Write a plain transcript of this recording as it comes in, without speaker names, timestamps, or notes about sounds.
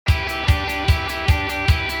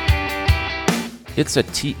It's a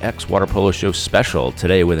TX Water Polo Show special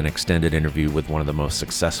today with an extended interview with one of the most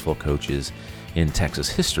successful coaches in Texas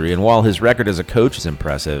history. And while his record as a coach is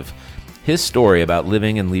impressive, his story about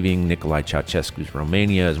living and leaving Nicolae Ceausescu's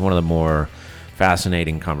Romania is one of the more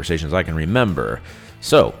fascinating conversations I can remember.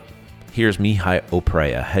 So here's Mihai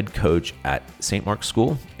Oprea, head coach at St. Mark's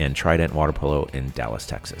School and Trident Water Polo in Dallas,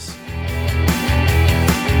 Texas.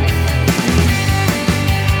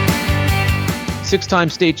 Six-time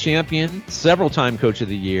state champion, several-time coach of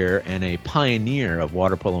the year, and a pioneer of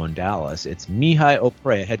water polo in Dallas. It's Mihai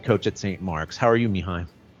Oprea, head coach at St. Mark's. How are you, Mihai?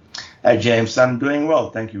 Hi, James. I'm doing well.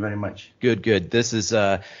 Thank you very much. Good. This is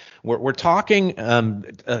we're talking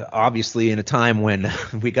obviously in a time when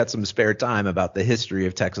we got some spare time about the history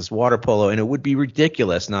of Texas water polo, and it would be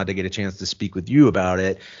ridiculous not to get a chance to speak with you about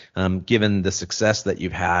it, given the success that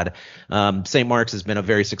you've had. St. Mark's has been a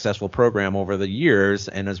very successful program over the years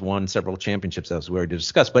and has won several championships, as we already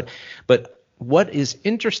discussed. But what is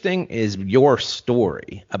interesting is your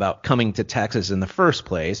story about coming to Texas in the first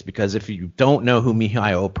place, because if you don't know who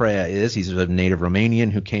Mihai Oprea is, he's a native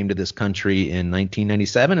Romanian who came to this country in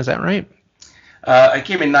 1997. Is that right? I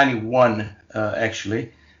came in 91,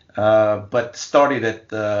 actually, but started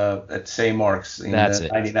at St. Mark's in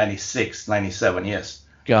 1996, 97, yes.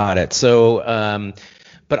 Got it. So,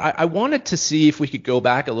 but I wanted to see if we could go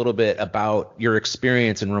back a little bit about your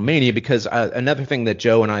experience in Romania, because another thing that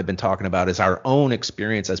Joe and I have been talking about is our own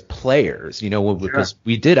experience as players, because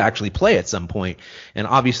we did actually play at some point, and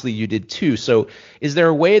obviously you did too. So is there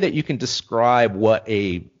a way that you can describe what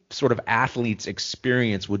a sort of athlete's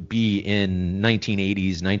experience would be in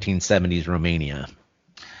 1980s, 1970s Romania?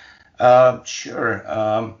 Sure.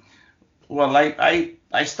 Well,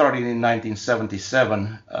 I started in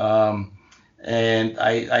 1977. And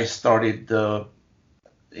I started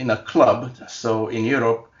in a club. So in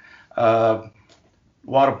Europe,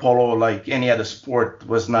 water polo, like any other sport,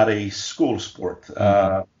 was not a school sport.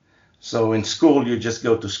 So in school, you just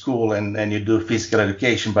go to school and you do physical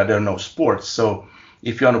education, but there are no sports. So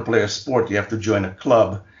if you want to play a sport, you have to join a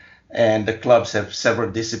club. And the clubs have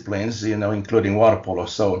several disciplines, including water polo.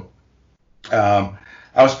 So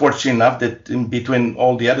I was fortunate enough that in between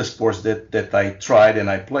all the other sports that I tried and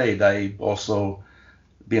I played, I also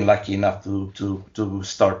been lucky enough to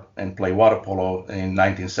start and play water polo in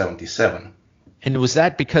 1977. And was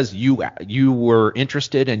that because you were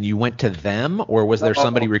interested and you went to them, or was there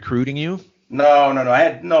somebody recruiting you? No. I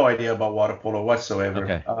had no idea about water polo whatsoever.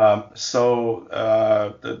 Okay. So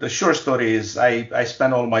the short story is I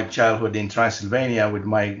spent all my childhood in Transylvania with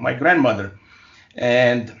my grandmother.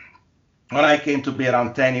 And when I came to be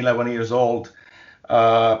around 10, 11 years old,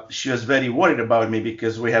 she was very worried about me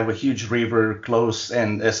because we have a huge river close,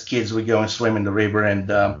 and as kids we go and swim in the river,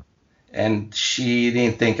 and she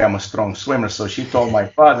didn't think I'm a strong swimmer, so she told my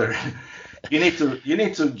father, you need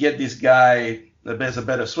to get this guy that's a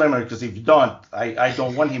better swimmer, because if you don't, I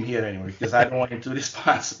don't want him here anymore, because I don't want him to be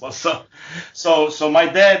responsible. So my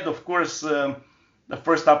dad, of course, the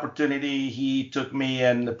first opportunity, he took me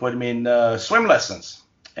and put me in swim lessons.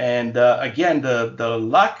 And again, the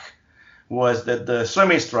luck was that the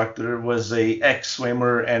swim instructor was a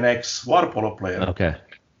ex-swimmer and ex-water polo player. Okay.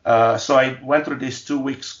 So I went through this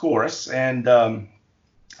 2-week course, and I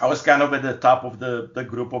was kind of at the top of the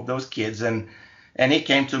group of those kids. And he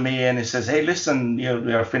came to me and he says, hey, listen, we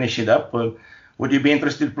are finishing up. Would you be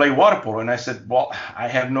interested to play water polo? And I said, well, I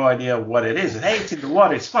have no idea what it is. And, hey, it's in the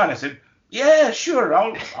water. It's fun. I said, yeah, sure.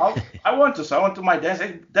 I want to. So I went to my dad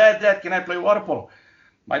and said, Dad, can I play water polo?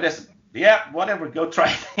 My dad said, yeah, whatever, go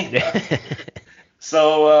try it.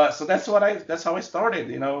 So that's how I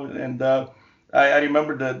started, and I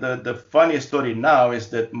remember the funniest story now is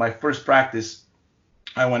that my first practice,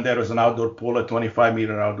 I went there, was an outdoor pool, a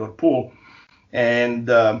 25-meter outdoor pool, and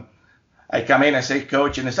I come in, I say,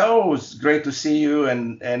 coach, and they say, oh, it's great to see you,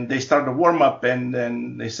 and they start the warm up, and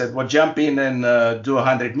then they said, well, jump in and do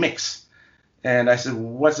 100 mix. And I said,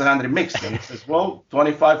 what's 100 mixed? And he says, well,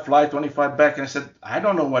 25 fly, 25 back. And I said, I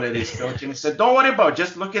don't know what it is, coach. And he said, don't worry about it.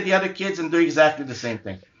 Just look at the other kids and do exactly the same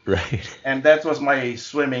thing. Right. And that was my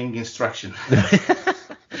swimming instruction.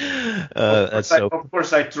 Of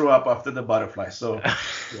course, I threw up after the butterfly. So,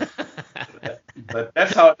 yeah. But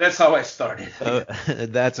that's how I started.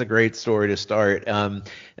 That's a great story to start. And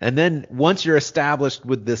then once you're established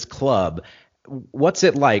with this club, what's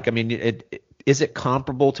it like? I mean, is it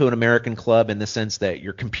comparable to an American club in the sense that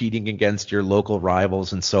you're competing against your local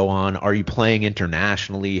rivals and so on? Are you playing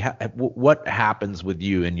internationally? What happens with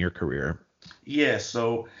you in your career? Yeah,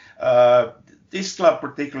 so this club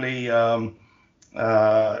particularly,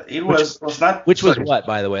 It was not. Which was what,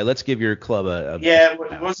 by the way? Let's give your club a yeah.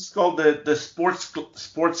 It was called the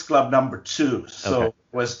Sports Club Number 2. So Okay.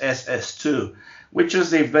 it was SS2, which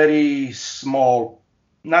is a very small,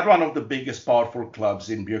 not one of the biggest powerful clubs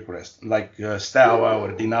in Bucharest, like Steaua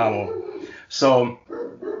or Dinamo. So,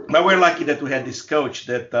 but we're lucky that we had this coach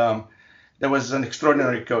that was an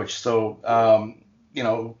extraordinary coach. So,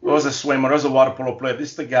 was a swimmer, was a water polo player. This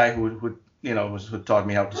is the guy who taught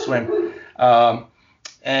me how to swim.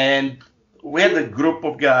 And we had a group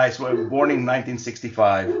of guys who were born in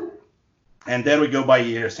 1965, and there we go by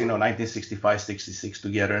years, 1965, 66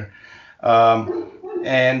 together.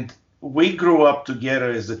 And we grew up together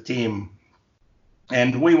as a team,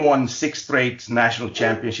 and we won 6 straight national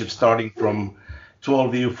championships, starting from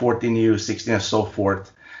 12U, 14U, 16, and so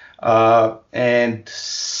forth. And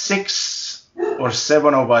 6 or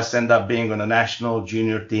 7 of us end up being on the national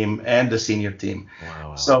junior team and the senior team.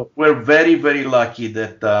 Wow. So we're very, very lucky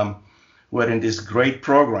that we're in this great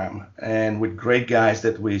program and with great guys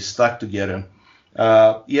that we stuck together.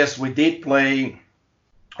 Yes, we did play.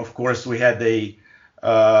 Of course, we had a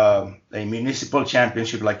municipal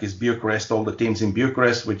championship like is Bucharest, all the teams in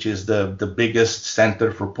Bucharest, which is the biggest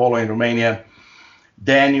center for polo in Romania.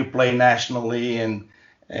 Then you play nationally, and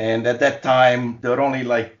at that time, there were only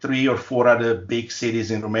like 3 or 4 other big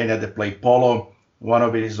cities in Romania that play polo. One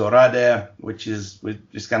of it is Oradea, which is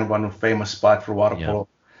kind of one of the famous spot for water polo.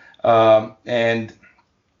 And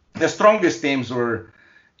the strongest teams were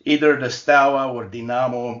either the Steaua or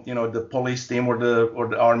Dinamo, the police team or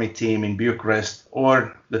the army team in Bucharest,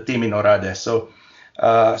 or the team in Oradea. So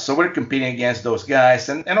we're competing against those guys.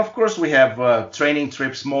 And of course, we have training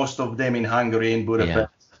trips, most of them in Hungary, in Budapest.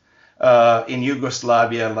 In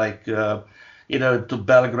Yugoslavia, like either to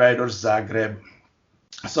Belgrade or Zagreb.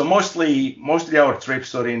 So mostly our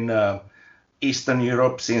trips are in Eastern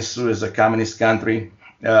Europe, since it was a communist country.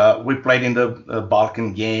 We played in the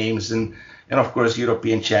Balkan Games and of course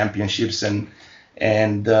European Championships and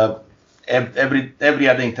every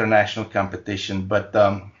other international competition. But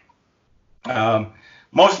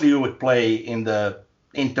mostly you would play in the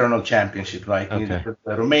internal championship, like the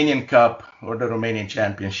Romanian Cup or the Romanian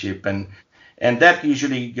Championship, and that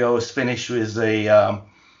usually finish with a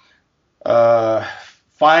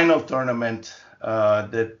final tournament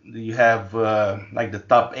that you have like the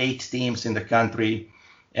top 8 teams in the country,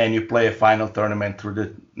 and you play a final tournament through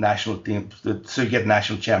the national team, so you get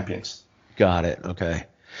national champions. Got it. Okay.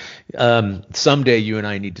 Someday you and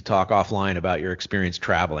I need to talk offline about your experience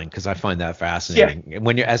traveling, because I find that fascinating. Yeah. And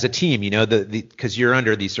when you're as a team, because you're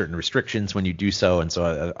under these certain restrictions when you do so, and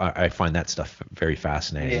so I find that stuff very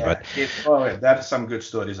fascinating. Yeah, but there's some good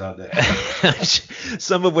stories out there.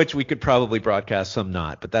 Some of which we could probably broadcast, some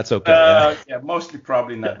not, but that's okay. Yeah, mostly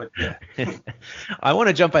probably not, but yeah. I want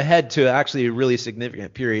to jump ahead to actually a really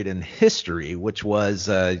significant period in history, which was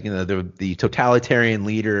the totalitarian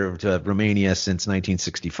leader of Romania since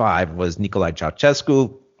 1965 was Nicolae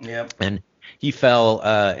Ceausescu. Yep. And he fell,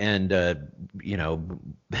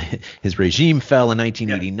 his regime fell in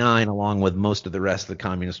 1989, along with most of the rest of the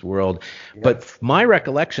communist world. Yep. But my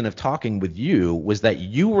recollection of talking with you was that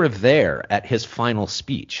you were there at his final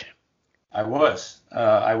speech. I was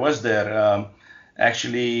there.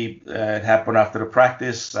 Actually, it happened after a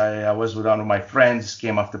practice. I was with one of my friends,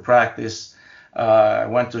 came after practice. I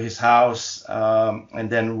went to his house,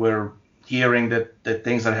 and then we're hearing that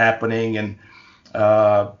things are happening, and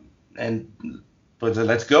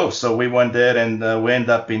let's go. So we went there, and we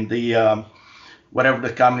ended up in the whatever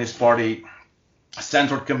the Communist Party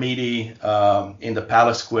Central Committee in the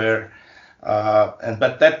Palace Square,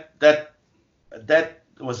 but that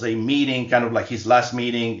was a meeting, kind of like his last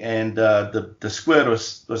meeting, and the square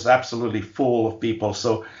was absolutely full of people.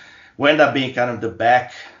 So we ended up being kind of the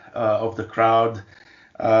back of the crowd,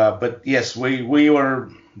 but yes, we were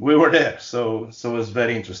there, so it was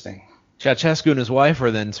very interesting. Ceausescu and his wife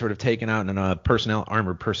were then sort of taken out in a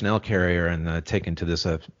armored personnel carrier and taken to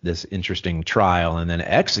this interesting trial and then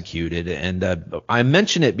executed. And I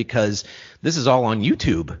mention it because this is all on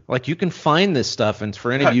YouTube. Like, you can find this stuff, and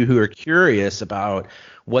for any of you who are curious about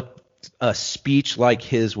what a speech like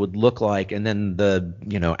his would look like, and then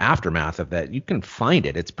the aftermath of that, you can find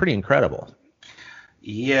it. It's pretty incredible.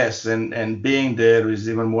 Yes, and being there is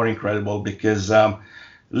even more incredible because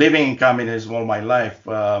living in communism all my life,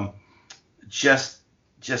 just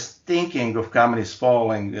thinking of communists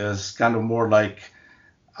falling is kind of more like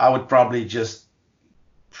I would probably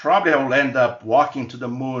I will end up walking to the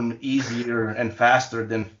moon easier and faster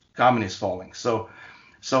than communists falling. So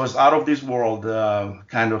it's out of this world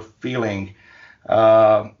kind of feeling.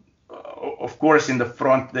 of course, in the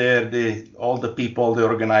front there, all the people, the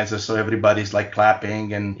organizers, so everybody's like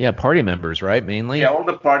clapping and Yeah, party members, right? Mainly. yeah, all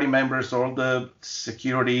the party members, all the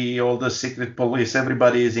security, all the secret police,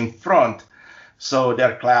 everybody is in front, so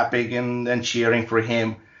they're clapping and cheering for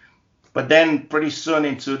him. But then pretty soon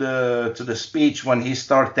into the speech, when he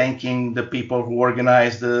start thanking the people who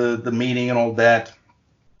organized the meeting and all that,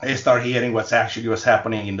 they start hearing what's actually was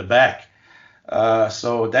happening in the back.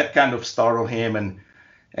 So that kind of startled him,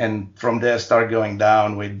 and from there start going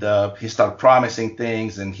down with he started promising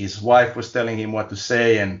things, and his wife was telling him what to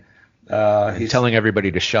say, and he's telling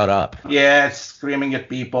everybody to shut up. Yeah, screaming at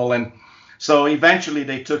people, and so eventually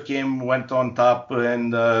they took him, went on top,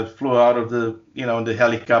 and flew out of the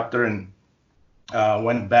helicopter and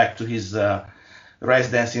went back to his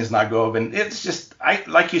residence in Znagov. And it's just,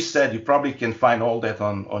 like you said, you probably can find all that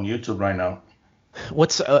on YouTube right now.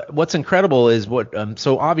 What's incredible is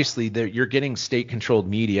so obviously you're getting state-controlled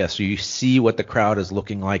media, so you see what the crowd is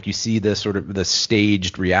looking like. You see the sort of the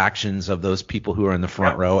staged reactions of those people who are in the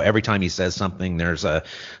front row. Every time he says something, there's a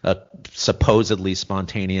supposedly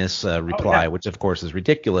spontaneous reply, which of course is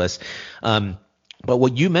ridiculous. But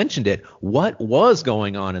what you mentioned what was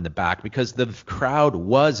going on in the back? Because the crowd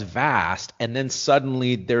was vast, and then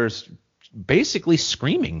suddenly there's basically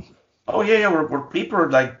screaming. Oh yeah, where people are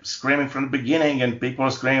like screaming from the beginning, and people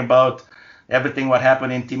are screaming about everything what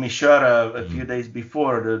happened in Timișoara a few days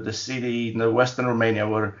before, the city in the western Romania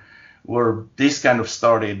where this kind of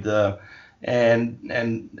started,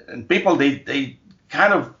 and people they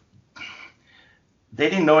kind of they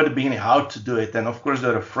didn't know at the beginning how to do it, and of course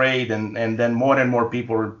they're afraid, and then more and more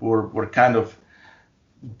people were kind of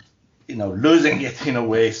losing it in a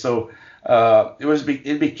way. So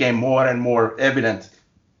it became more and more evident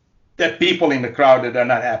that people in the crowd that are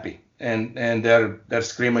not happy, and they're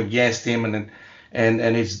screaming against him, and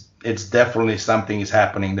it's definitely something is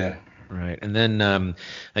happening there. Right, and then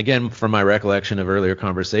again, from my recollection of earlier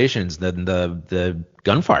conversations, then the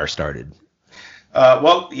gunfire started.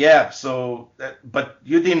 Well, yeah. So, but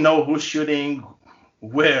you didn't know who's shooting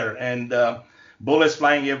where, and bullets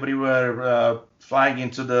flying everywhere, flying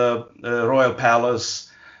into the royal palace,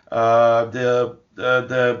 the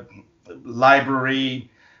library.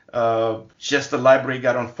 Just the library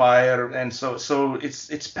got on fire, and so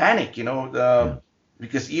it's panic,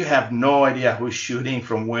 because you have no idea who's shooting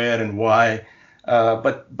from where and why.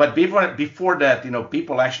 But before that,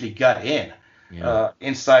 people actually got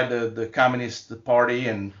inside the Communist Party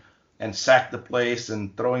and sacked the place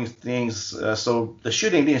and throwing things. So the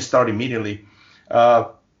shooting didn't start immediately.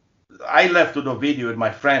 I left with a video with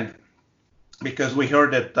my friend because we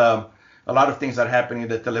heard that. A lot of things are happening in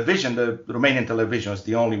the television. The Romanian television is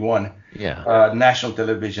the only one, national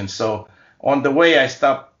television. So on the way, I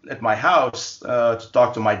stopped at my house to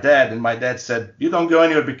talk to my dad, and my dad said, "You don't go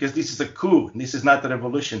anywhere because this is a coup. This is not a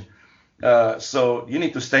revolution. So you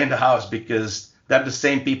need to stay in the house because they're the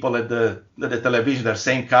same people at the television. They're the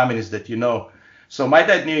same communists that you know." So my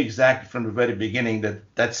dad knew exactly from the very beginning that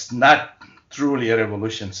that's not truly a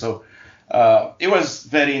revolution. So it was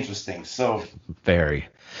very interesting. So very.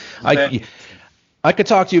 I could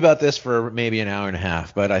talk to you about this for maybe an hour and a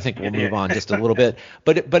half, but I think we'll move on just a little bit.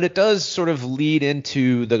 But it does sort of lead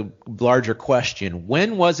into the larger question.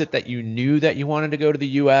 When was it that you knew that you wanted to go to the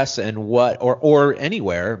U.S. and what, or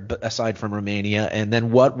anywhere but aside from Romania, and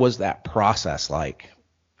then what was that process like?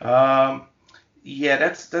 Yeah,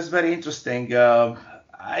 that's very interesting.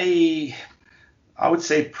 I would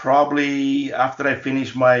say probably after I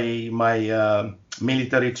finished my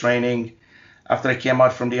military training. After I came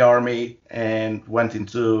out from the army and went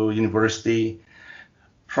into university,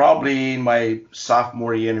 probably in my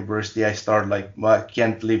sophomore year university, I started I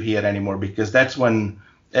can't live here anymore, because that's when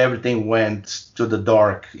everything went to the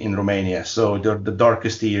dark in Romania. So the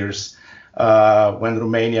darkest years when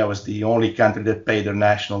Romania was the only country that paid their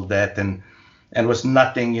national debt, and was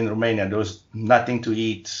nothing in Romania. There was nothing to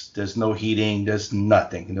eat. There's no heating. There's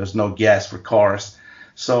nothing. There's no gas for cars.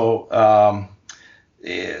 So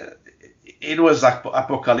it was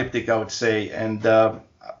apocalyptic, I would say. And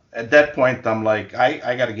at that point, I'm like,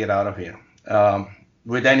 I got to get out of here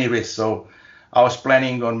with any risk. So I was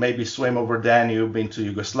planning on maybe swim over Danube into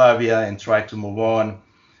Yugoslavia and try to move on.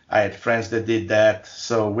 I had friends that did that.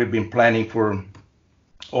 So we've been planning for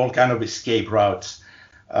all kind of escape routes.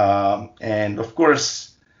 And of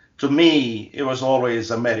course, to me, it was always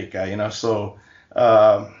America, So,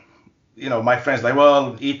 my friends like,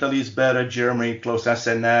 well, Italy's better, Germany, close. I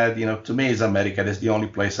said, nah, to me, it's America. That's the only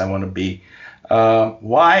place I want to be.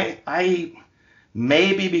 Why?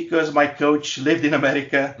 Maybe because my coach lived in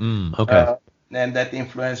America. Okay. and that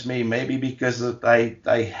influenced me. Maybe because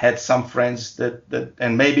I had some friends that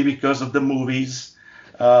and maybe because of the movies,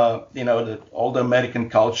 all the American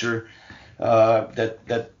culture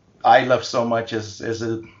that I love so much as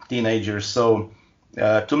a teenager. So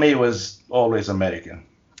to me, it was always American.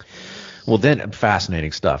 Well, then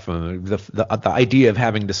fascinating stuff. The idea of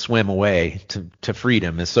having to swim away to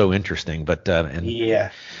freedom is so interesting. But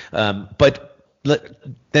Yeah.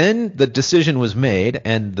 Then the decision was made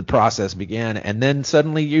and the process began, and then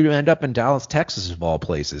suddenly you end up in Dallas, Texas, of all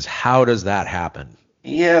places. How does that happen?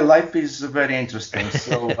 Yeah, life is very interesting.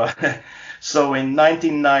 So in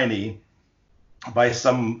 1990, by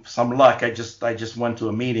some luck, I just went to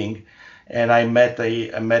a meeting, and I met a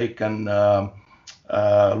American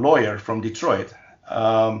lawyer from Detroit,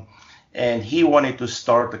 and he wanted to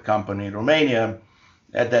start a company in Romania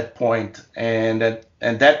at that point, and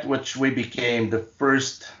that which we became the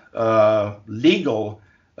first legal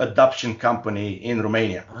adoption company in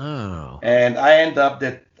Romania. Oh. And I end up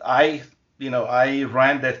that I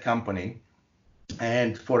ran that company,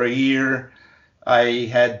 and for a year I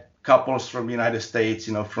had couples from the United States,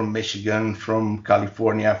 from Michigan, from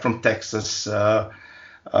California, from Texas,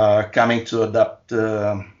 coming to adopt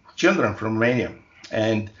children from Romania,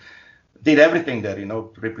 and did everything there,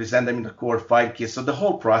 represent them in the court, fight kids, so the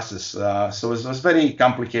whole process. So it was very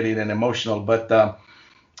complicated and emotional. But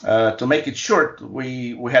to make it short,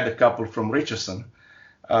 we had a couple from Richardson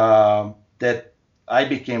that I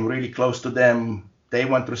became really close to them. They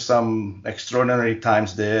went through some extraordinary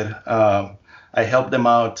times there. I helped them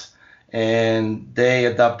out, and they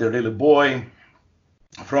adopted a little boy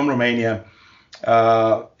from Romania,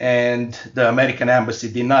 and the American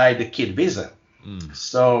embassy denied the kid visa.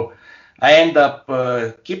 So I end up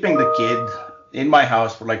keeping the kid in my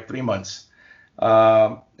house for like 3 months.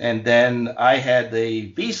 And then I had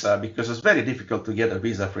a visa, because it was very difficult to get a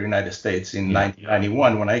visa for the United States in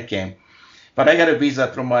 1991 when I came. But I got a visa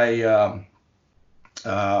through my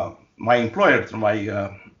employer, through my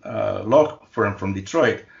law firm from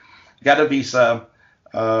Detroit. Got a visa.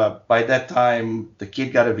 By that time, the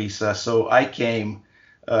kid got a visa. So I came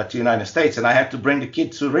to the United States, and I had to bring the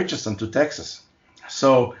kid to Richardson, to Texas.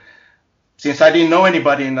 So since I didn't know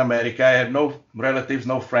anybody in America, I had no relatives,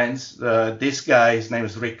 no friends. This guy, his name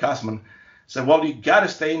is Rick Kosman, said, "Well, you got to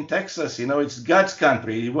stay in Texas. It's God's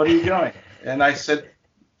country. What are you doing?" And I said,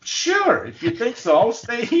 "Sure, if you think so, I'll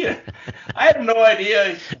stay here." I had no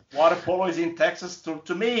idea water polo is in Texas.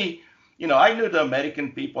 To me, I knew the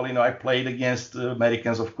American people. I played against the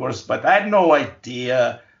Americans, of course, but I had no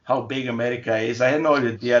idea how big America is. I had no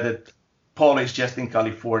idea that polo is just in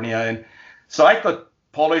California. And so I thought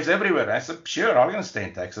polo is everywhere. I said, "Sure, I'm going to stay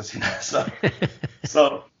in Texas."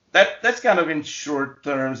 So that's kind of in short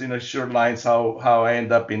terms, short lines, how I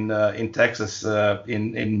end up in Texas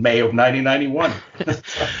in May of 1991.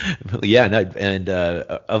 Yeah, and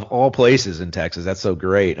of all places in Texas, that's so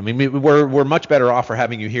great. I mean, we're much better off for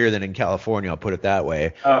having you here than in California. I'll put it that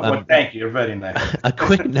way. Well, thank you. You're very nice. A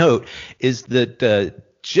quick note is that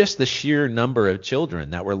just the sheer number of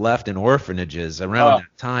children that were left in orphanages around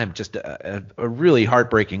that time, just a really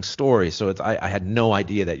heartbreaking story. So I had no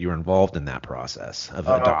idea that you were involved in that process of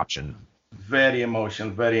adoption. Very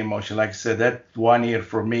emotional, very emotional. Like I said, that 1 year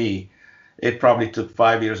for me, it probably took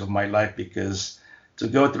 5 years of my life, because to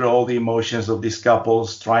go through all the emotions of these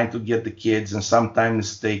couples trying to get the kids, and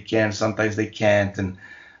sometimes they can, sometimes they can't, and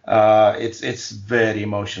it's very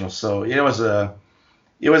emotional. So it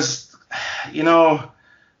was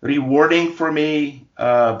rewarding for me,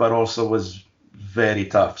 but also was very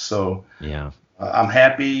tough. So yeah, I'm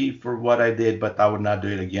happy for what I did, but I would not do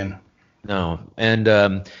it again. No, and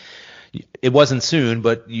it wasn't soon,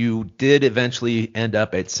 but you did eventually end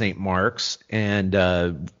up at St. Mark's, and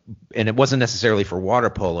it wasn't necessarily for water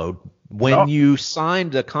polo. When you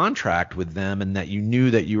signed a contract with them and that you knew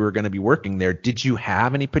that you were going to be working there, did you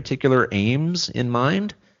have any particular aims in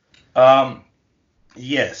mind?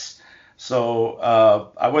 Yes. So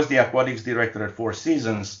I was the aquatics director at Four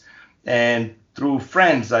Seasons, and through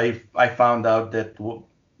friends, I found out that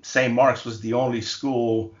St. Mark's was the only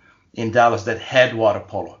school in Dallas that had water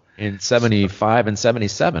polo. In 75 and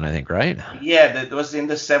 77, I think, right? Yeah, that was in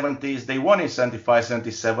the 70s. They won in 75,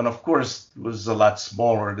 77. Of course, it was a lot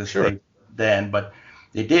smaller state then, but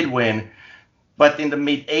they did win. But in the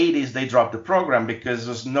mid-80s, they dropped the program because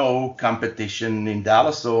there was no competition in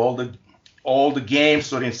Dallas. So all the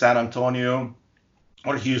games were in San Antonio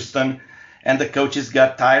or Houston, and the coaches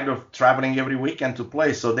got tired of traveling every weekend to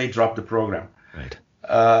play, so they dropped the program.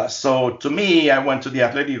 Right. So to me, I went to the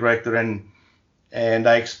athletic director and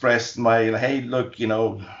I expressed hey, look,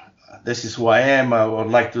 this is who I am. I would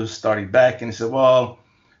like to start it back. And he said, well,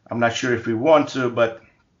 I'm not sure if we want to, but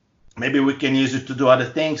maybe we can use it to do other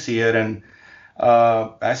things here. And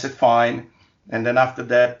I said, fine. And then after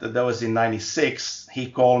that, that was in 96,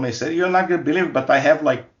 he called me and said, you're not going to believe it, but I have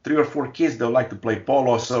like 3 or 4 kids that would like to play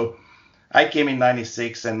polo. So I came in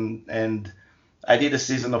 96 and I did a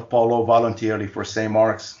season of polo voluntarily for St.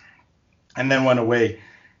 Mark's and then went away.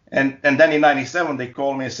 And then in 97, they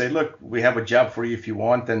called me and said, look, we have a job for you if you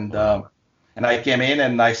want. And I came in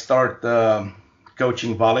and I started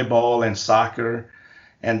coaching volleyball and soccer.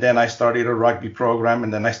 And then I started a rugby program,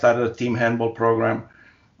 and then I started a team handball program.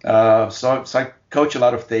 So I coach a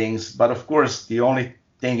lot of things, but of course, the only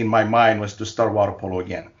thing in my mind was to start water polo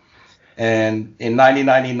again. And in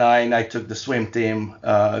 1999, I took the swim team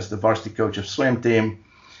as the varsity coach of swim team.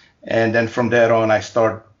 And then from there on, I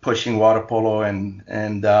started pushing water polo and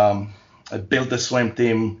I built the swim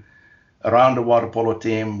team around the water polo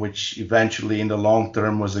team, which eventually in the long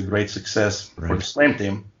term was a great success for the swim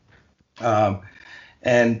team.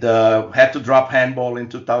 And had to drop handball in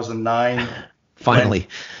 2009. Finally.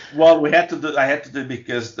 I had to do it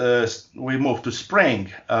because we moved to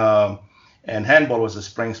spring, and handball was a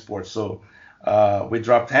spring sport. So we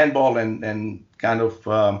dropped handball and kind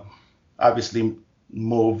of obviously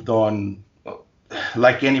moved on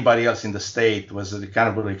like anybody else in the state. Was a kind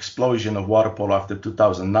of an explosion of water polo after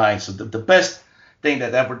 2009. So the best thing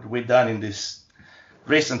that ever we done in this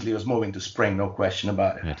recently was moving to spring, no question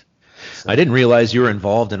about it. Right. I didn't realize you were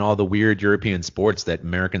involved in all the weird European sports that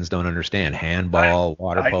Americans don't understand. Handball,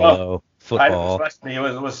 water polo, football. Trust me,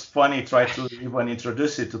 it was funny try to even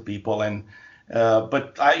introduce it to people.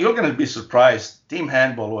 But you're going to be surprised. Team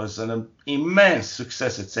handball was an immense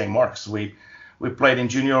success at St. Mark's. We played in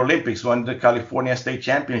Junior Olympics, won the California State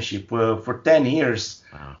Championship for 10 years.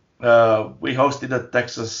 Wow. We hosted the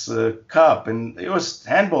Texas Cup, and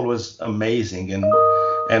handball was amazing.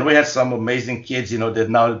 And we had some amazing kids, that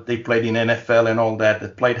now they played in NFL and all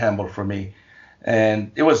that played handball for me.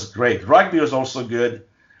 And it was great. Rugby was also good.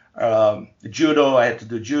 Judo, I had to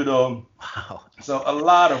do judo. Wow. So a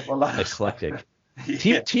lot of eclectic.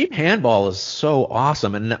 Team handball is so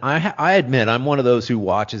awesome. And I admit I'm one of those who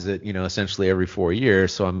watches it, essentially every 4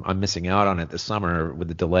 years. So I'm missing out on it this summer with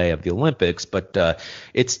the delay of the Olympics. But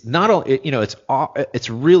it's not only, it's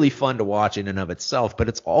really fun to watch in and of itself, but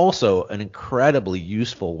it's also an incredibly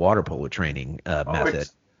useful water polo training method.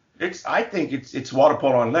 I think it's water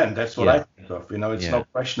polo on land. That's what I think of. It's no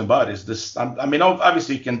question about it. It's this.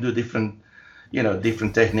 Obviously you can do different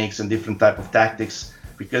techniques and different type of tactics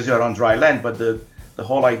because you're on dry land, but the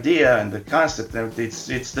whole idea and the concept, it's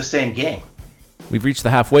the same game. We've reached the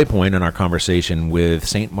halfway point in our conversation with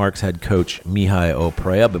St. Mark's head coach Mihai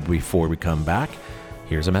Oprea, but before we come back,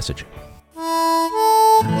 here's a message.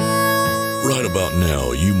 Right about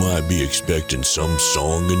now, you might be expecting some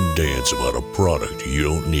song and dance about a product you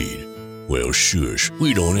don't need. Well, shush,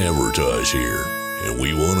 we don't advertise here, and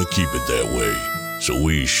we want to keep it that way, so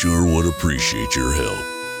we sure would appreciate your help.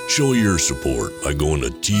 Show your support by going to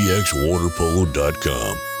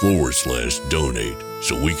txwaterpolo.com/donate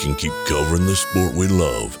so we can keep covering the sport we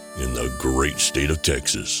love in the great state of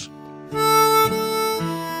Texas.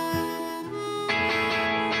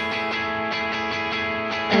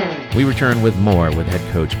 We return with more with head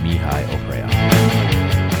coach Mihai Oprea.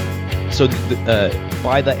 So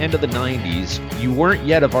by the end of the 90s, you weren't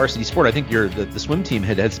yet a varsity sport. I think the swim team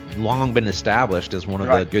has long been established as one of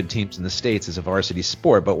the good teams in the States as a varsity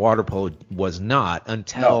sport, but water polo was not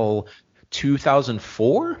until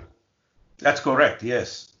 2004? That's correct,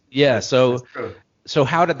 yes. Yeah, so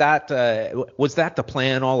how did that was that the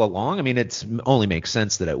plan all along? I mean, it only makes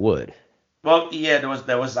sense that it would. Well, yeah,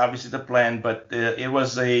 that was obviously the plan, but it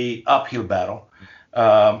was a uphill battle.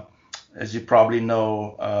 As you probably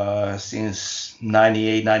know, since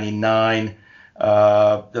 98, 99, there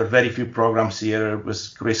are very few programs here. It was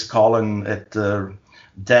Chris Cullen at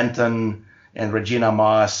Denton and Regina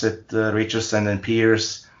Moss at Richardson and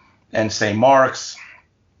Pierce and St. Mark's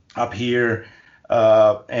up here.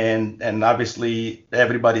 And obviously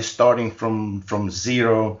everybody starting from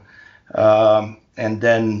zero. And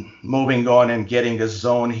then moving on and getting a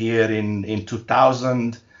zone here in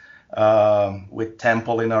 2000 with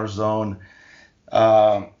Temple in our zone,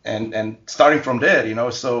 and starting from there,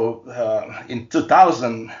 So in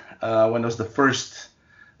 2000, when it was the first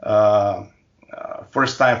time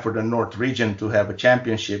for the North Region to have a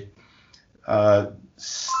championship,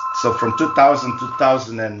 so from 2000 to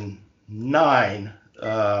 2009,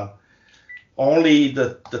 only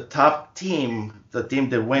the top team, the team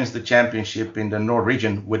that wins the championship in the North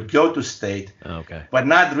Region, would go to state, but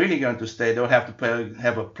not really going to state. They would have to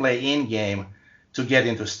have a play-in game to get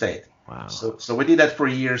into state. Wow. So we did that for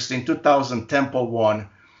years. In 2000, Temple won,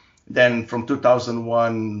 Then from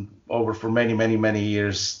 2001 over for many, many, many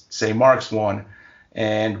years, St. Mark's won,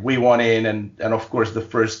 and we won in, and of course the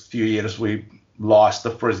first few years we lost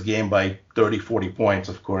the first game by 30, 40 points,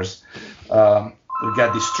 of course. We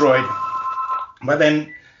got destroyed. But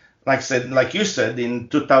then, like you said, in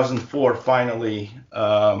 2004, finally,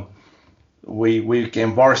 we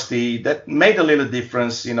became varsity. That made a little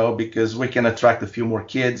difference, because we can attract a few more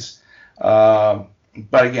kids. But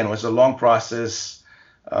again, it was a long process,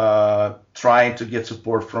 trying to get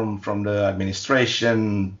support from the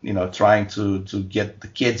administration, trying to get the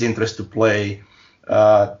kids' interest to play.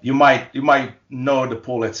 You might know the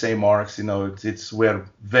pool at St. Mark's. We're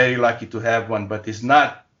very lucky to have one, but it's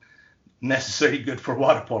not necessarily good for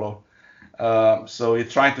water polo. So you're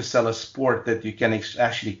trying to sell a sport that you can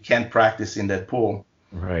actually practice in that pool.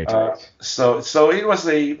 Right. So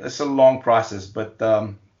it's a long process, but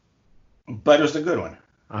it was a good one.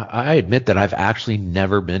 I admit that I've actually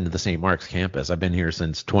never been to the St. Mark's campus. I've been here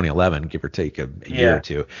since 2011, give or take a year or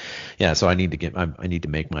two. Yeah, so I need to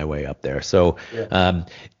make my way up there. So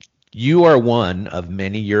you are one of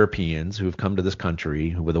many Europeans who have come to this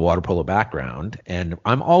country with a water polo background, and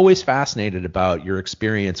I'm always fascinated about your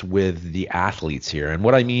experience with the athletes here. And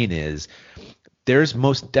what I mean is, there's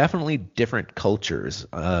most definitely different cultures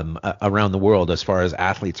around the world as far as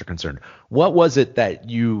athletes are concerned. What was it that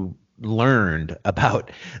you learned about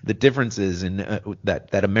the differences in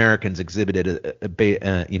that Americans exhibited,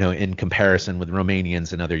 in comparison with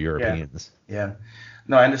Romanians and other Europeans? Yeah.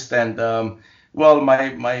 No, I understand. Well,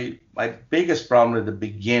 my biggest problem at the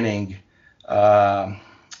beginning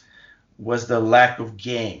was the lack of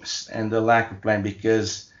games and the lack of playing,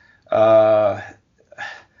 because I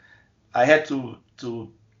had to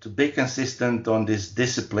be consistent on this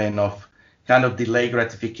discipline of kind of delay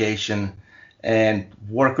gratification and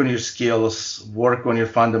work on your skills, work on your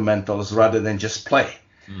fundamentals rather than just play.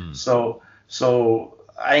 So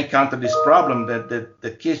I encountered this problem that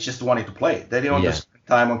the kids just wanted to play. They didn't want to spend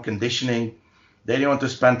time on conditioning. They didn't want to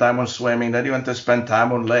spend time on swimming. They didn't want to spend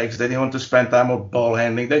time on legs. They didn't want to spend time on ball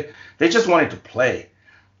handling. They just wanted to play.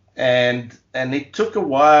 And it took a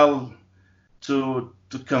while to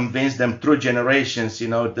convince them through generations,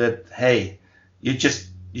 that, hey, you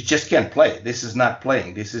just can't play. This is not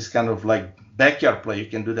playing. This is kind of like backyard play. You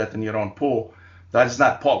can do that in your own pool. That is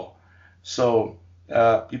not polo. So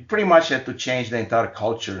you pretty much had to change the entire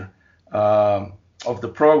culture of the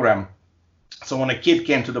program. So when a kid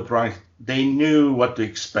came to the program, they knew what to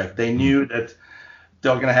expect. They knew that they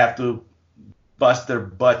were going to have to bust their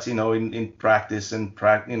butts, in practice and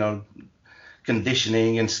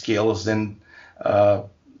conditioning and skills and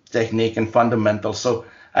technique and fundamentals. So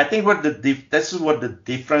I think that's what the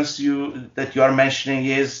difference that you are mentioning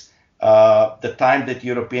is. The time that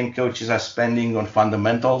European coaches are spending on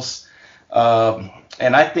fundamentals.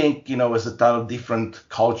 And I think, it's a total different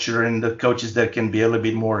culture, and the coaches there can be a little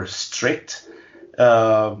bit more strict.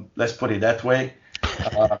 Let's put it that way.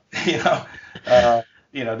 There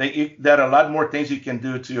are a lot more things you can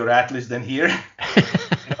do to your athletes than here.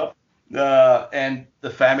 And the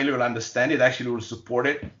family will understand it, actually will support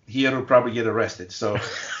it. Here will probably get arrested. So,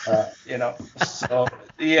 so you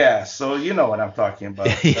know what I'm talking about.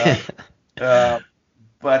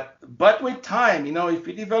 But with time, if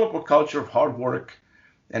you develop a culture of hard work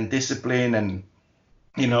and discipline, and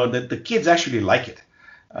that the kids actually like it.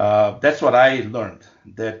 That's what I learned,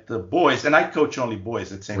 that the boys, and I coach only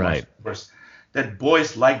boys at St. Mark's, of course, that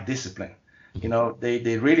boys like discipline.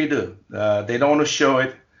 They really do. They don't want to show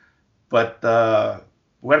it, but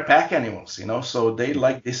we're pack animals, so they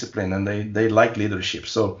like discipline and they like leadership.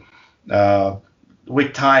 So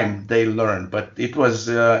with time they learn, but it was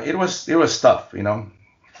tough,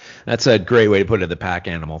 That's a great way to put it, the pack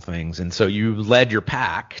animal things. And so you led your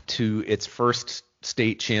pack to its first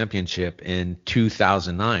state championship in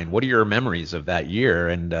 2009. What are your memories of that year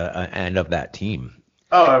and of that team?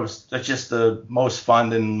 Oh, that's just the most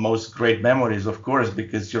fun and most great memories, of course,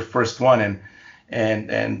 because your first one,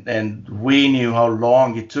 and we knew how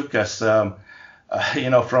long it took us, from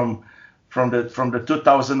the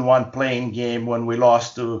 2001 playing game when we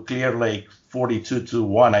lost to Clear Lake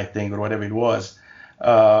 42-1, I think, or whatever it was,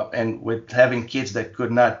 and with having kids that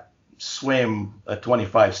could not swim a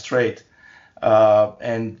 25 straight,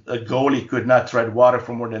 and a goalie could not tread water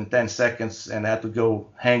for more than 10 seconds and had to go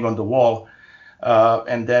hang on the wall,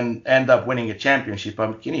 and then end up winning a championship.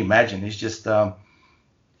 Can you imagine? It's just,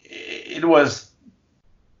 it was,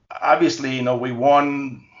 obviously, we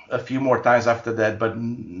won a few more times after that, but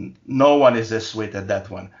no one is as sweet as that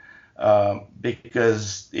one,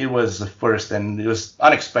 because it was the first and it was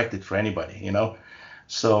unexpected for anybody,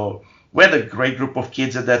 So we had a great group of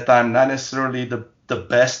kids at that time, not necessarily the the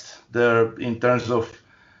best there in terms of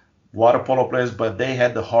water polo players, but they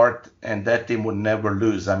had the heart, and that team would never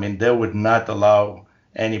lose. I mean, they would not allow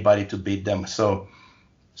anybody to beat them. So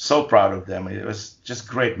proud of them. It was just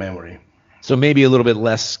great memory. So maybe a little bit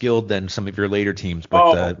less skilled than some of your later teams,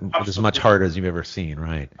 but as much heart as you've ever seen,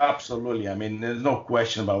 right? Absolutely. I mean, there's no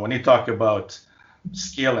question about when you talk about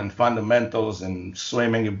skill and fundamentals and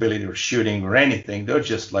swimming ability or shooting or anything, they're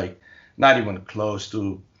just like not even close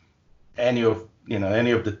to any of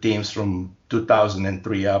the teams from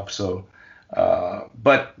 2003 up. So,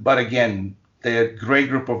 but again, they're a great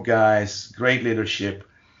group of guys, great leadership,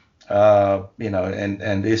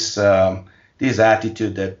 and this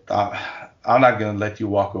attitude that I'm not going to let you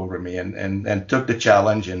walk over me, and took the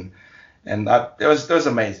challenge, and it was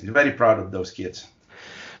amazing. Very proud of those kids.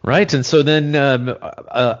 Right, and so then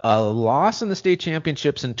a loss in the state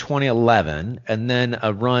championships in 2011, and then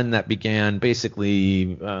a run that began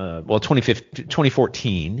basically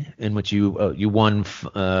 2014, in which you won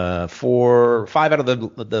 5 out of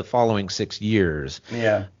the following 6 years.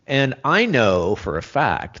 Yeah. And I know for a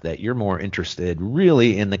fact that you're more interested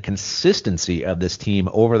really in the consistency of this team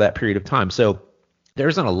over that period of time. So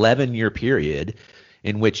there's an 11-year period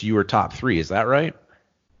in which you were top 3. Is that right?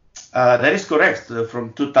 That is correct.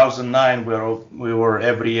 From 2009, we were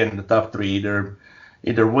every year in the top 3.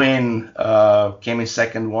 Either win, came in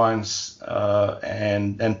second once,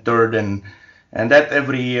 and third, and that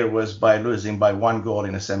every year was by losing by 1 goal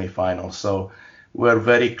in a semifinal. So we're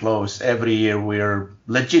very close. Every year we're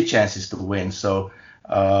legit chances to win. So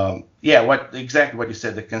exactly what you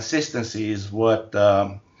said. The consistency is what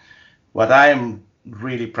I'm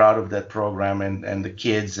really proud of that program, and the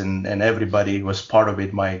kids and everybody was part of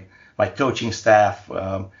it. My coaching staff,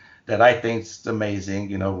 that I think is amazing,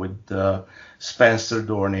 with Spencer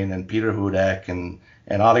Dornin and Peter Hudak and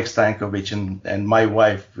Alex Stankovic and my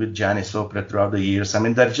wife with Janice Sopra throughout the years. I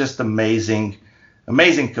mean, they're just amazing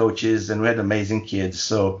coaches, and we had amazing kids.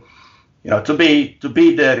 So, to be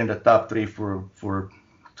there in the top 3 for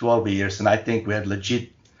 12 years, and I think we had legit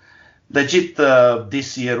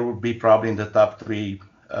this year would be probably in the top 3,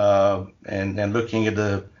 and looking at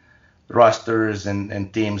the rosters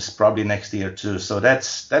and teams probably next year too. So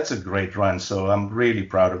that's a great run. So I'm really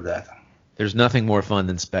proud of that. There's nothing more fun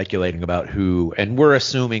than speculating about who, and we're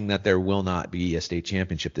assuming that there will not be a state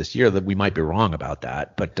championship this year. That we might be wrong about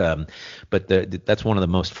that, but that's one of the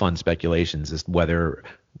most fun speculations, is whether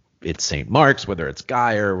it's St. Mark's, whether it's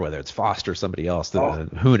Guyer, whether it's Foster, somebody else.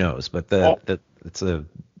 Who knows? But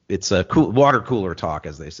it's a cool water cooler talk,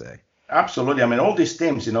 as they say. Absolutely. I mean, all these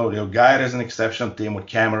teams, Guyer is an exceptional team with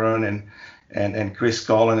Cameron and Chris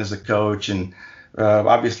Cullen as a coach, and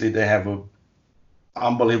obviously they have an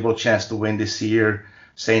unbelievable chance to win this year.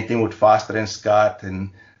 Same thing with Foster and Scott,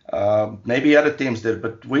 and maybe other teams did,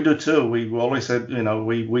 but we do too. We always said,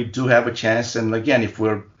 we do have a chance. And again, if we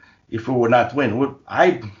would not win,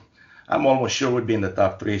 I'm almost sure we'd be in the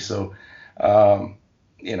top 3. So.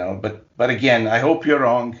 But again, I hope you're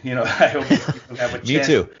wrong. I hope you have a chance. Me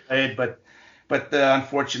too. To play, but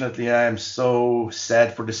unfortunately, I am so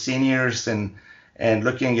sad for the seniors, and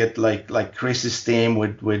looking at like Chris's team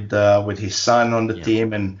with his son on the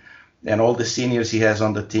team, and all the seniors he has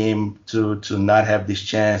on the team to not have this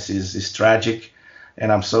chance is tragic,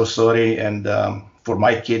 and I'm so sorry, and for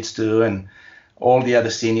my kids too, and all the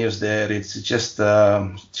other seniors there. It's just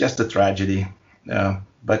a tragedy.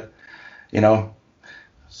 But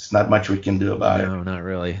not much we can do about it. No, not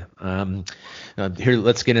really. Here,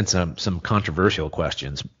 let's get into some controversial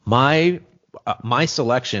questions. My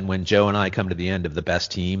selection, when Joe and I come to the end of the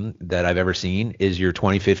best team that I've ever seen, is your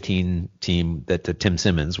 2015 team that Tim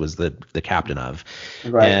Simmons was the captain of.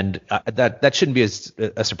 Right. And that shouldn't be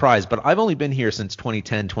a surprise, but I've only been here since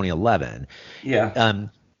 2010, 2011. Yeah.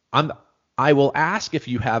 I will ask if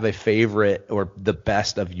you have a favorite or the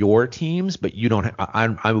best of your teams, but you don't.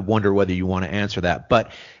 I wonder whether you want to answer that.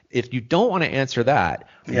 But if you don't want to answer that,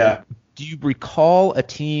 do you recall a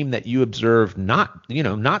team that you observed, not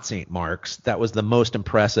St. Mark's, that was the most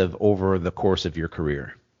impressive over the course of your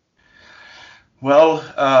career? Well,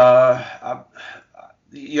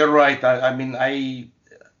 you're right. I mean,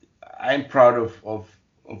 I'm proud of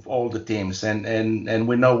all the teams, and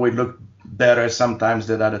we know we look better sometimes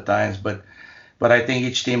than other times, but I think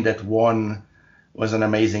each team that won was an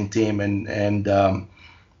amazing team, and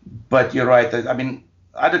but you're right. I mean,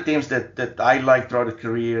 other teams that I liked throughout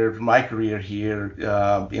my career here,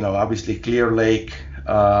 obviously Clear Lake,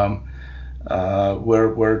 were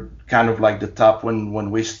kind of like the top when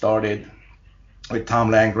we started with Tom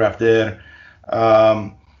Landgraf there.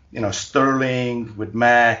 Sterling with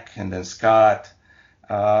Mac, and then Scott.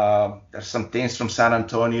 There's some teams from San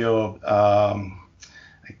Antonio.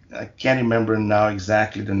 I can't remember now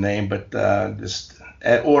exactly the name, but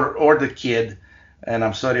or the kid, and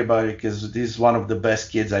I'm sorry about it because this is one of the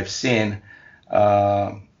best kids I've seen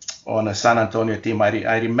on a San Antonio team.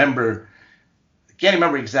 I remember, can't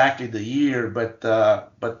remember exactly the year, but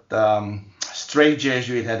Stray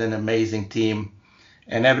Jesuit had an amazing team,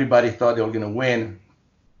 and everybody thought they were going to win.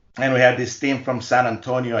 And we had this team from San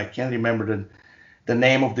Antonio. I can't remember the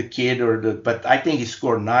name of the kid but I think he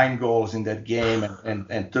scored 9 goals in that game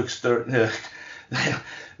and took Stray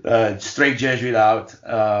Jesuit out.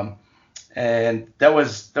 And that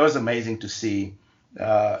was amazing to see.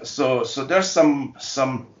 So there's some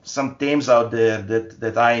teams out there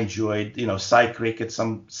that I enjoyed. Cy Cricket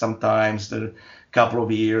sometimes, the couple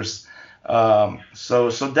of years.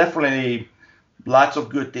 So definitely lots of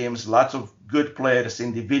good teams, lots of good players,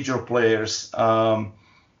 individual players. I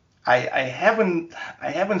haven't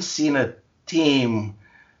seen a team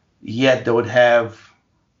yet that would have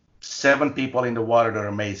 7 people in the water that are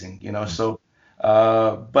amazing. So.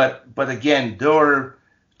 But again, there were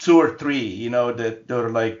 2 or 3, that they're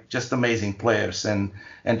like just amazing players, and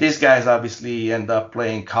these guys obviously end up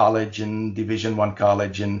playing college and Division I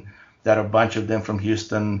college, and there are a bunch of them from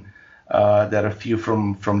Houston, there are a few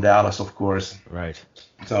from Dallas, of course. Right.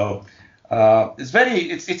 So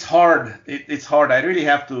it's hard. It's hard. I really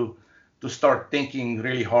have to start thinking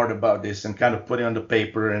really hard about this and kind of put it on the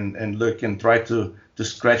paper and look and try to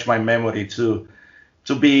scratch my memory to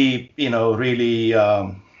be, really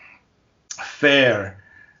fair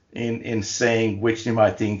in saying which team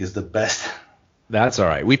I think is the best. That's all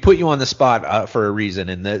right. We put you on the spot for a reason,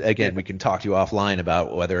 and again, we can talk to you offline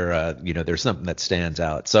about whether there's something that stands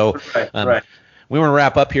out. So, right. We want to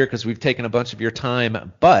wrap up here because we've taken a bunch of your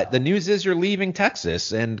time. But the news is you're leaving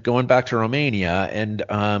Texas and going back to Romania, and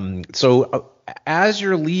so as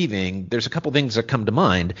you're leaving, there's a couple things that come to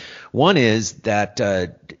mind. One is that.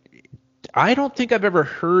 I don't think I've ever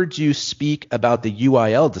heard you speak about the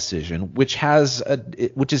UIL decision, which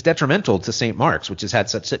is detrimental to St. Mark's, which has had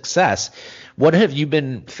such success. What have you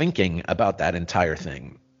been thinking about that entire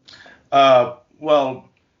thing? Well,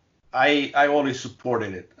 I always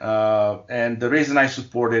supported it, and the reason I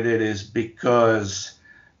supported it is because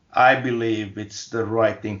I believe it's the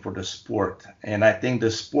right thing for the sport, and I think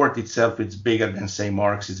the sport itself is bigger than St.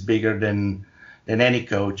 Mark's. It's bigger than any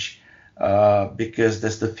coach. Because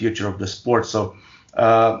that's the future of the sport. So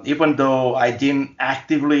even though I didn't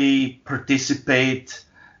actively participate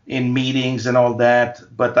in meetings and all that,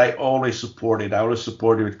 but I always supported. I always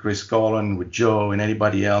supported with Chris Cullen, with Joe, and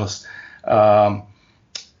anybody else. I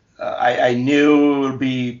knew it would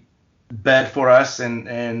be bad for us,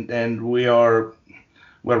 and we're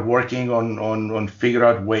working on figure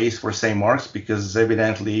out ways for St. Mark's, because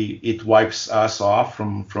evidently it wipes us off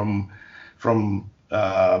from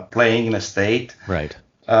playing in a state. Right.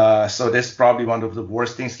 So that's probably one of the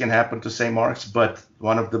worst things can happen to St. Mark's, but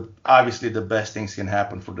one of the obviously the best things can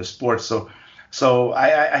happen for the sport. So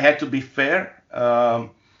I had to be fair,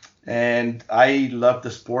 and I love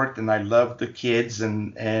the sport and I love the kids,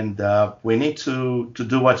 and we need to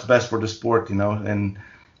do what's best for the sport, and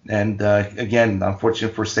again,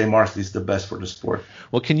 unfortunately for St. Mark's, is the best for the sport.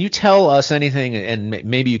 Well, can you tell us anything, and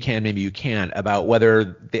maybe you can, maybe you can't, about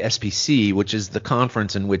whether the SPC, which is the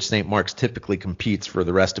conference in which St. Mark's typically competes for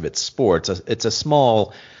the rest of its sports, it's a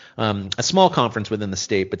small conference within the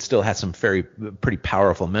state, but still has some pretty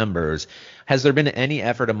powerful members. Has there been any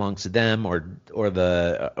effort amongst them or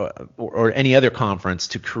any other conference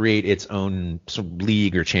to create its own sort of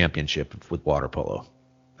league or championship with water polo?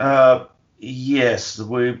 Yes,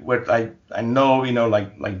 I know,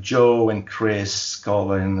 like Joe and Chris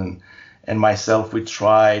Cullen and myself, we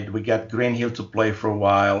tried. We got Green Hill to play for a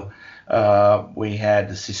while. We had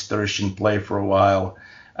the Cistercian play for a while.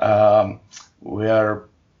 We are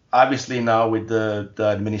obviously now with the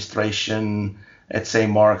administration at St.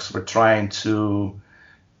 Mark's, we're trying to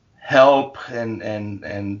help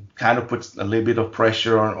and kind of put a little bit of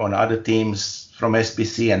pressure on other teams from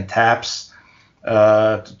SPC and TAPS.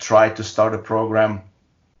 To try to start a program,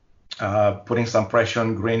 putting some pressure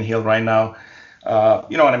on Green Hill right now.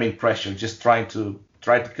 You know what I mean? Pressure, just try to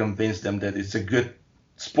convince them that it's a good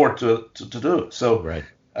sport to do. So, right.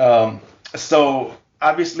 So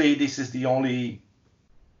obviously this is the only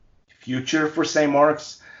future for St.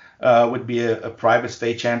 Mark's. Would be a private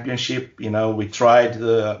state championship. We tried.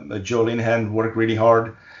 Joe Linehan worked really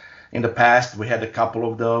hard in the past. We had a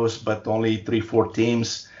couple of those, but only 3-4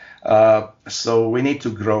 teams. So we need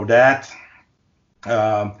to grow that.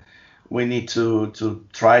 We need to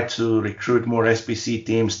try to recruit more SPC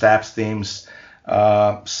teams, TAPS teams.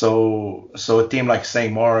 So a team like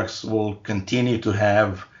St. Mark's will continue to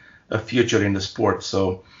have a future in the sport.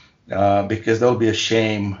 So because there'll be a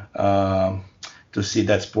shame to see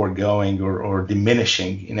that sport going or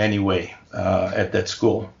diminishing in any way at that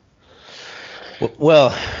school.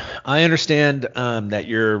 Well, I understand that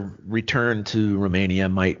your return to Romania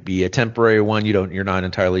might be a temporary one. You're not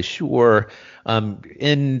entirely sure.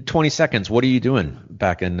 In 20 seconds, what are you doing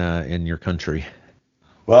back in your country?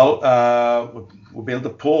 Well, we built a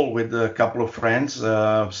pool with a couple of friends,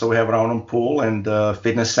 so we have our own pool and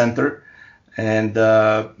fitness center, and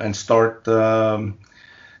start a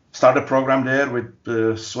program there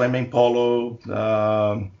with swimming, polo,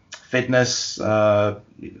 fitness,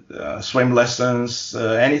 swim lessons,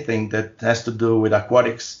 anything that has to do with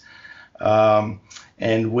aquatics.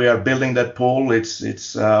 And we are building that pool.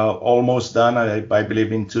 It's almost done. I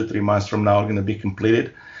believe in 2-3 months from now, going to be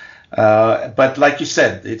completed. But like you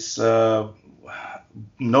said, it's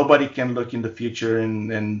nobody can look in the future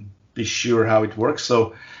and be sure how it works.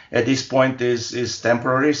 So at this point is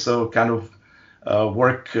temporary. So kind of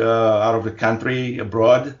work out of the country,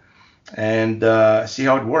 abroad, and see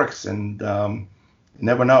how it works. And you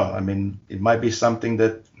never know. I mean, it might be something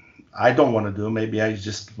that I don't want to do. Maybe I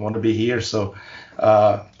just want to be here. So,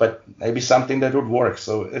 but maybe something that would work.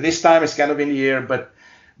 So at this time it's kind of in the air, but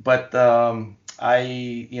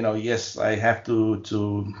yes, I have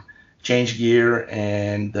to change gear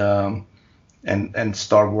and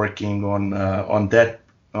start working on that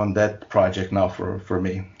project now for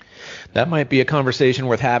me. That might be a conversation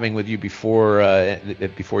worth having with you before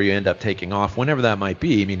you end up taking off, whenever that might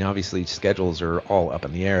be. I mean, obviously schedules are all up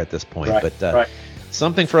in the air at this point, right, but right.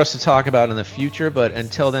 Something for us to talk about in the future. But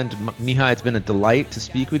until then, Mihai, it's been a delight to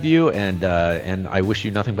speak with you, and I wish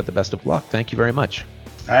you nothing but the best of luck. Thank you very much.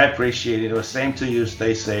 I appreciate it. The same to you.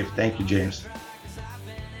 Stay safe. Thank you, James.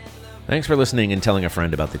 Thanks for listening and telling a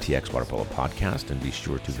friend about the TX Water Polo podcast, and be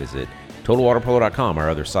sure to visit TotalWaterPolo.com, our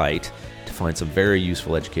other site, to find some very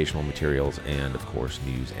useful educational materials and, of course,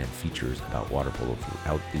 news and features about water polo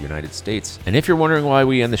throughout the United States. And if you're wondering why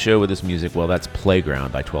we end the show with this music, well, that's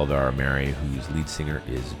Playground by 12 Hour Mary, whose lead singer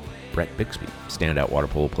is Brett Bixby, standout water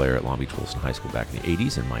polo player at Long Beach Wilson High School back in the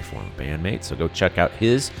 80s and my former bandmate. So go check out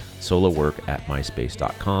his solo work at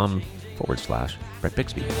myspace.com/Brett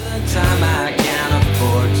Bixby. Time I can't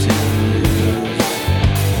afford to lose.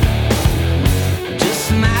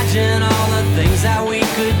 Just imagine all the things that we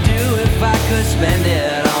could do if I could spend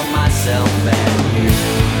it on myself and you.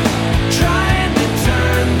 Trying to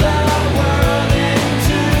turn the world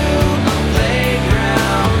into a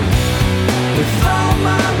playground with all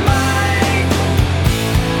my might.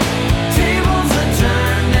 Tables are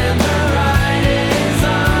turned and the ride is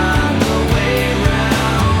on the way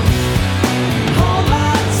round. Hold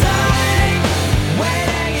on tight,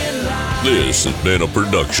 waiting in line. This has been a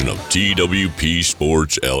production of TWP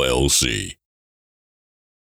Sports LLC.